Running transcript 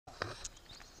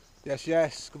Yes,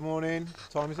 yes. Good morning.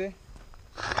 What time is it?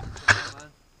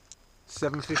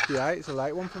 7:58. It's a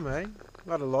late one for me.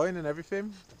 I've had a line and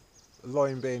everything. The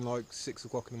line being like 6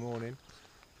 o'clock in the morning.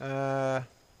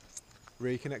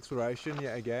 Wrekin exploration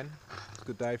yet again. It's a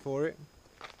good day for it.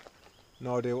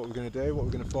 No idea what we're going to do, what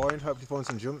we're going to find. Hopefully find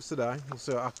some jumps today. We'll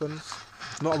see what happens.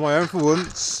 Not on my own for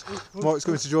once. Mike's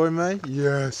coming to join me.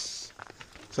 Yes.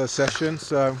 So session.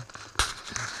 So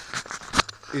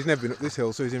he's never been up this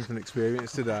hill, so he's in for an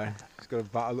experience today. He's got to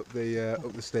battle up the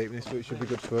steepness, but it should be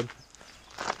good fun.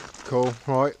 Cool.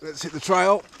 Right, let's hit the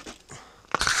trail.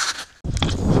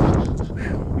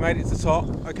 Made it to the top.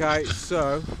 Okay,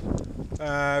 so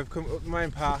we've come up the main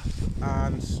path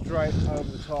and straight over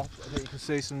the top. I think you can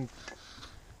see some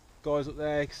guys up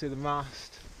there. You can see the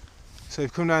mast. So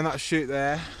we've come down that chute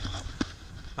there,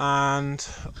 and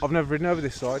I've never ridden over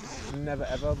this side. Never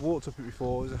ever. I've walked up it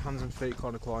before. It was a hands and feet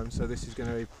kind of climb, so this is going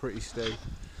to be pretty steep.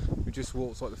 We just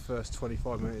walked like the first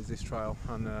 25 minutes of this trail,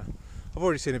 and I've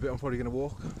already seen a bit I'm probably going to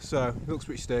walk. So it looks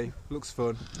pretty steep. Looks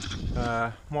fun.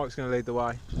 Mike's going to lead the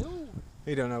way. Ooh.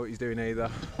 He don't know what he's doing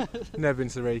either. Never been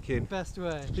to Wrekin. Best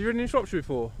way. Have you ridden in Shropshire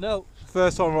before? No.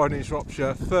 First time riding in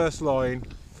Shropshire, first line.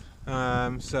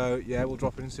 So yeah, we'll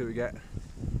drop in and see what we get.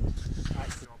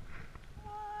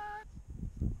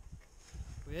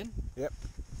 We in? Yep.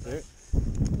 Do it.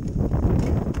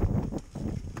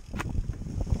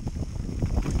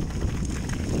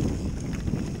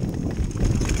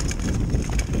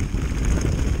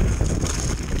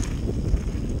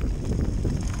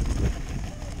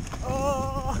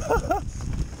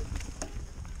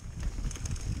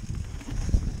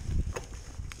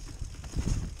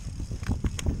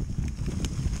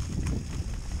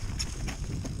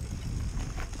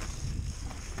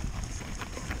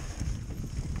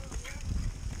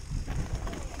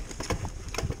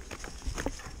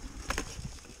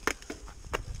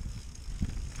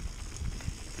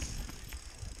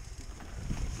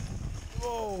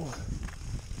 Whoa.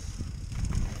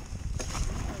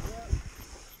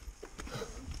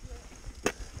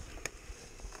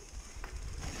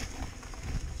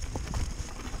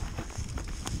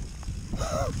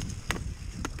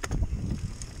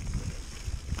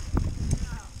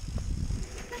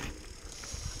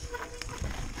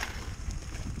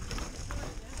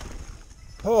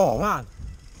 Oh man.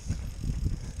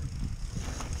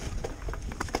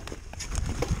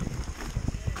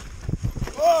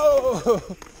 Whoa!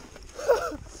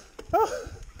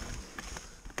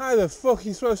 How the fuck are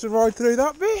you supposed to ride through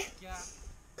that bit? Yeah.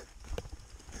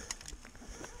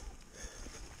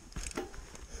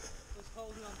 Just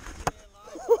holding on to the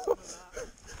life.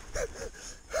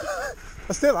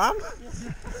 I still am.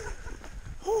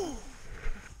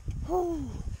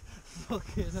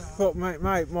 Fucking hell. Fuck mate,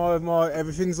 my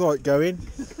everything's like going.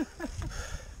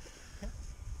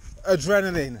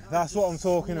 Adrenaline, that's what I'm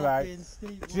talking about.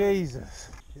 Jesus.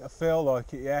 I feel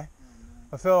like it, yeah.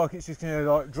 I feel like it's just gonna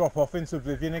like drop off into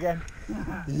oblivion again.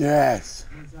 Yes.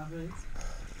 Let's have it.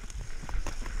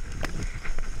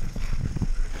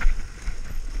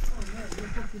 Oh mate, you're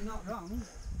fucking not wrong.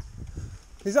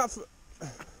 Is that for...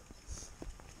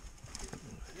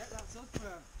 Yeah, that's up for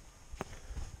it.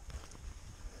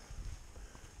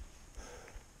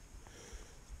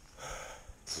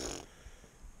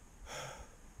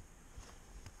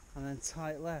 And then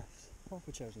tight left. What have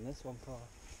we chosen this one for?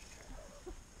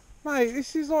 Mate,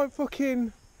 this is like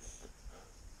fucking...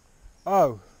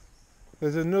 Oh,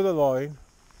 there's another line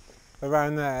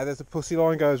around there. There's a pussy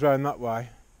line goes around that way.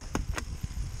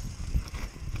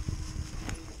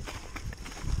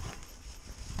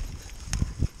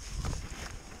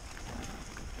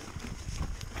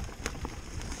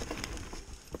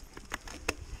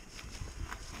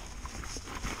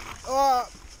 Ah!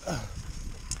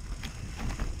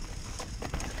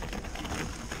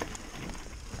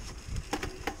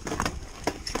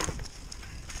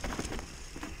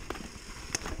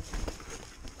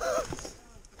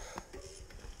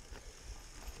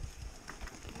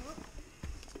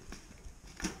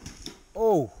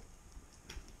 Oh!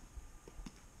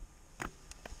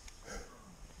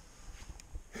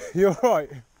 You're right.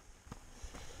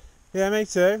 Yeah, me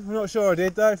too. I'm not sure I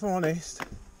did though, if I'm honest.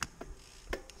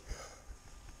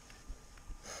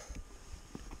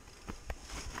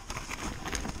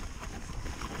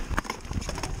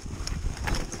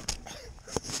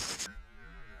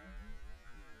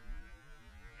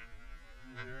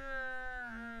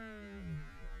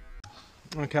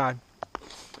 Okay.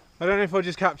 I don't know if I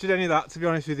just captured any of that, to be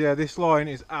honest with you. This line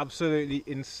is absolutely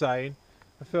insane.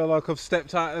 I feel like I've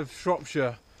stepped out of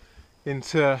Shropshire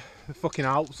into the fucking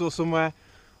Alps or somewhere.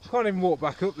 I can't even walk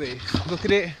back up this. Look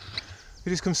at it.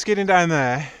 We just come skidding down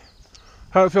there.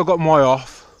 Hopefully I've got my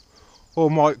off. all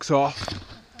mics off.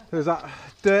 There's that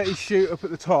dirty chute up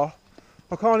at the top.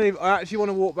 I actually want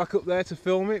to walk back up there to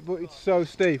film it, but it's so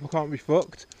steep I can't be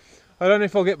fucked. I don't know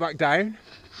if I'll get back down,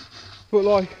 but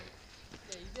like,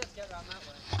 Yeah, you just get around that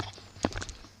way.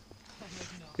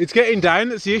 it's getting down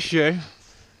that's the issue.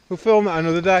 We'll film that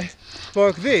another day.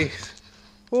 Like this,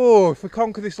 oh, if we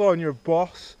conquer this line, you're a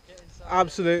boss.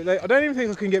 Absolutely. I don't even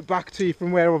think I can get back to you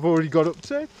from where I've already got up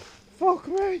to. Fuck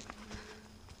me.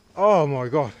 Oh my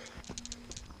god.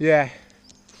 Yeah.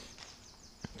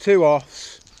 2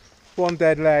 offs, 1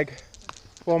 dead leg,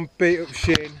 1 beat up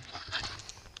shin.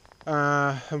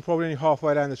 I'm probably only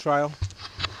halfway down the trail.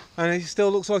 And it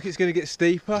still looks like it's going to get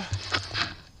steeper.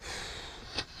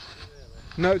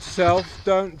 Note to self,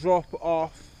 don't drop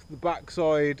off the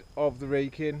backside of the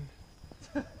Wrekin.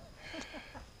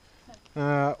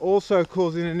 Also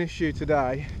causing an issue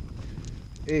today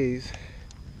is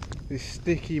this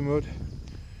sticky mud,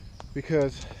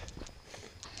 because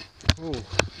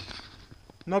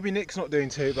Knobby Nick's not doing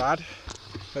too bad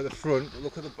at the front, but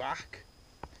look at the back.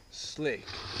 Slick,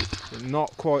 but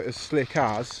not quite as slick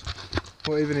as,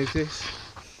 what even is this?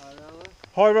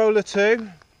 High roller 2.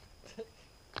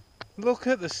 Look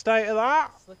at the state of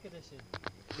that. Slick edition.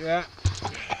 Yeah.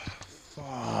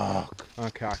 Fuck.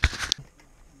 Okay.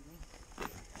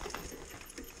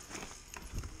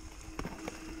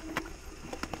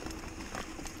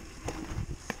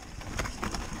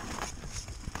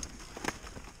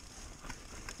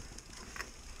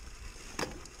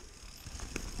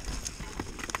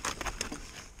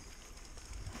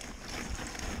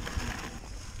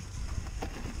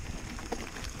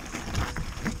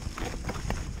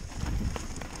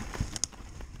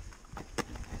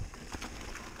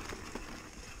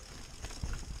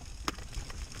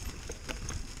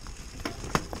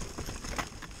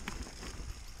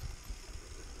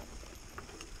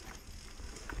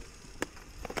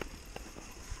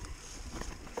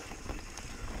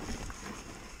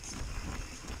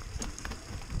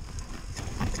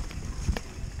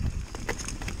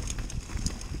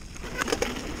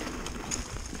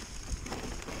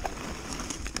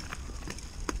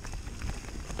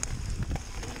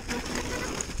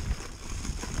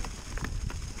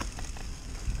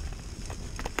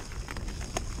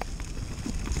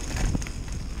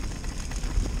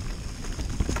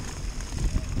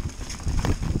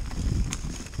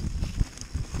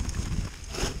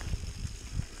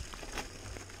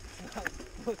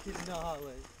 Fucking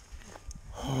gnarly.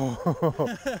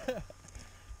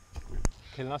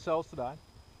 Killing ourselves today.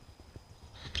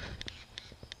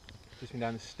 Just been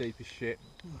down the steepest shit.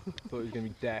 Thought it was going to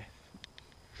be death.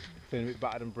 Feeling a bit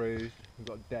battered and bruised. We've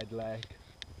got a dead leg.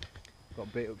 Got a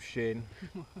beat up shin.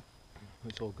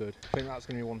 It's all good. I think that's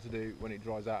going to be one to do when it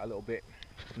dries out a little bit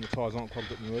and the tyres aren't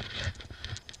clogged up in mud.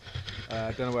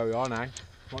 Don't know where we are now.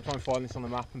 Might try and find this on the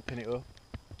map and pin it up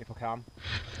if I can.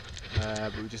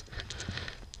 But we're just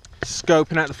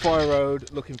scoping out the fire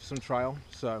road, looking for some trail.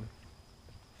 So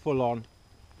full on,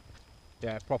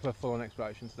 yeah, proper full on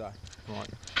exploration today. Right,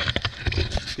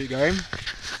 keep going.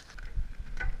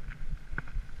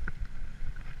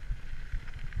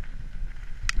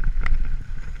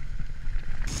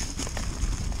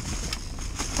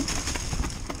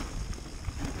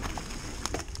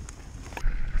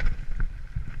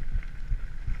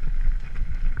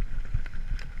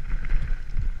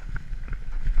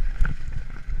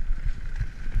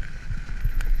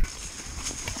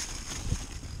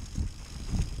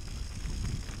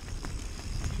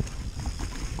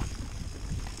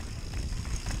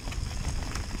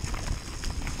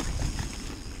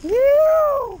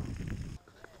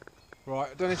 Right,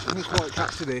 I don't know if you can quite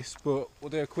capture this, but we'll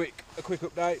do a quick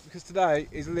update, because today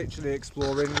is literally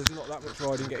exploring. There's not that much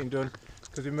riding getting done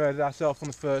because we murdered ourselves on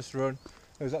the first run.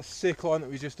 There was that sick line that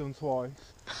we just done twice.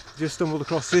 Just stumbled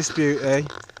across this beauty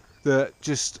that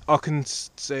just, I can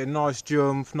see a nice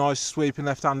jump, nice sweeping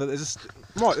left-hander. There's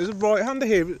a right-hander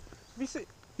here. Have you seen?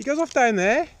 He goes off down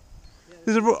there.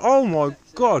 There's a, oh my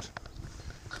god.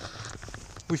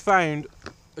 We found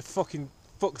a fucking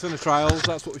fuck ton of trails,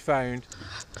 that's what we found.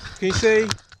 Can you see?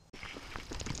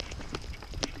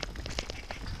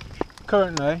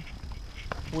 Currently,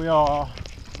 we are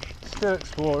still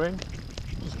exploring,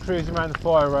 just cruising around the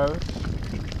fire roads,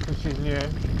 which is new,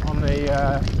 on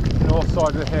the north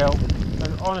side of the hill.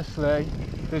 And honestly,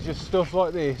 there's just stuff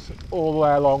like this all the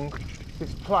way along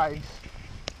this place.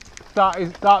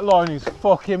 That line is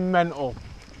fucking mental.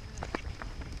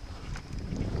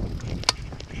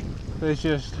 There's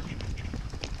just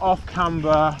off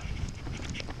camber,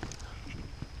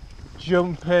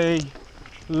 jumpy,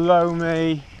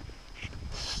 loamy,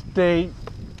 steep,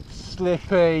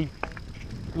 slippy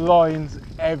lines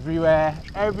everywhere,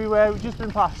 everywhere. We've just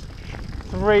been past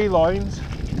 3 lines.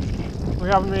 We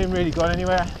haven't even really gone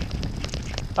anywhere.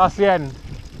 That's the end.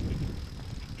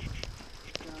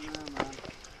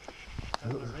 I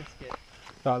don't want to risk it.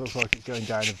 That looks like it's going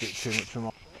down a bit too much from.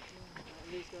 Let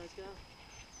these guys go.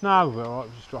 No, we're alright,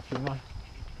 we'll just drop him on.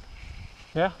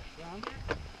 Yeah? Round.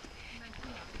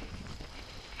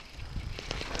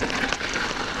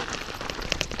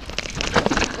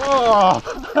 Oh!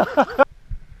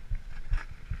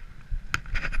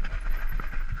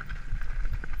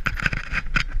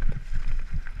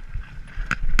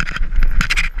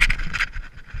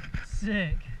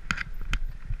 Sick.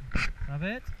 Have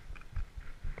it.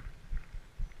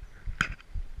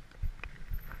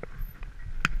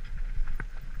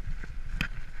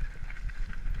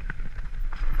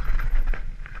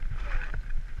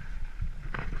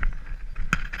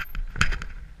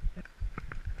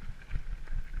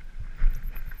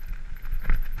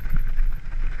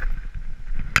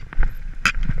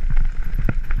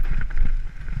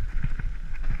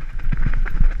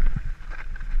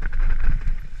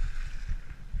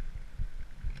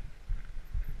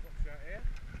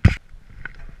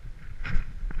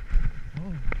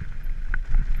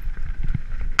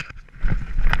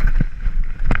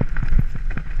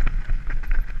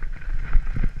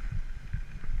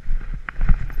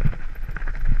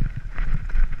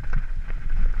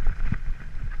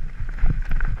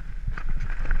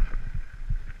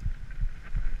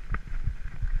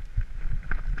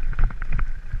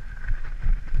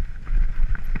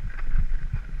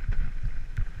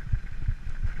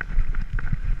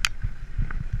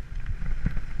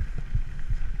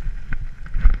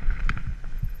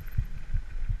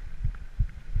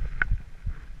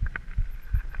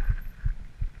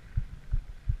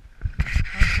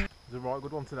 It's a right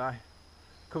good one today.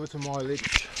 Covered some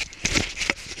mileage.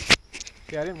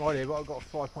 Yeah, I didn't ride here, but I got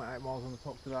 5.8 miles on the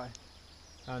top today.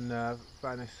 And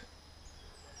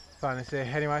found this here.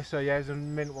 Anyway, so yeah, it was a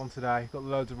mint one today. Got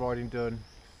loads of riding done.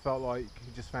 Felt like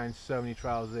you just found so many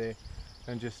trails here,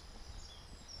 and just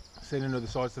seen another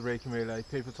side to the Wrekin really.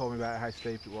 People told me about how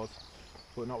steep it was,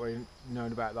 but not really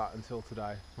known about that until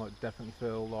today. Like, definitely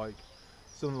feel like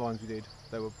some of the lines we did,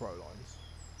 they were pro lines,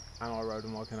 and I rode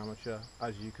them like an amateur,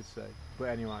 as you could see. But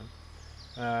anyway,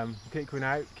 keep coming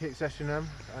out, keep sessioning them,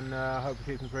 and I hope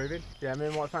we keep improving. Yeah, me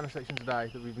and Mike found a section today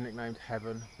that we've nicknamed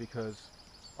Heaven, because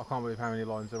I can't believe how many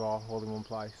lines there are all in one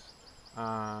place.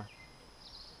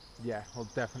 Yeah, I'll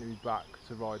definitely be back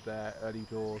to ride there early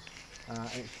doors. And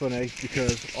it's funny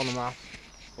because on the map,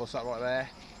 what's that right there?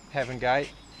 Heaven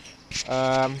Gate.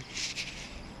 Not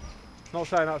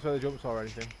saying that's where the jumps are or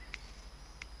anything.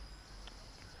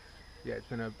 Yeah, it's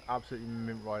been an absolutely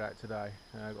mint ride out today.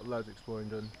 Got loads of exploring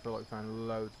done. Feel like we found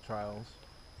loads of trails.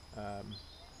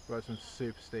 Rode some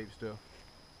super steep stuff.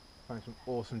 Found some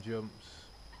awesome jumps.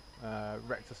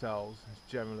 Wrecked ourselves.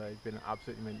 It's generally been an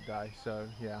absolutely mint day. So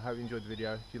yeah, I hope you enjoyed the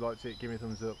video. If you liked it, give me a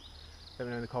thumbs up. Let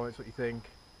me know in the comments what you think.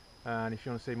 And if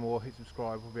you want to see more, hit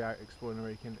subscribe. We'll be out exploring the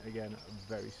Wrekin again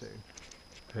very soon.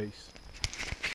 Peace.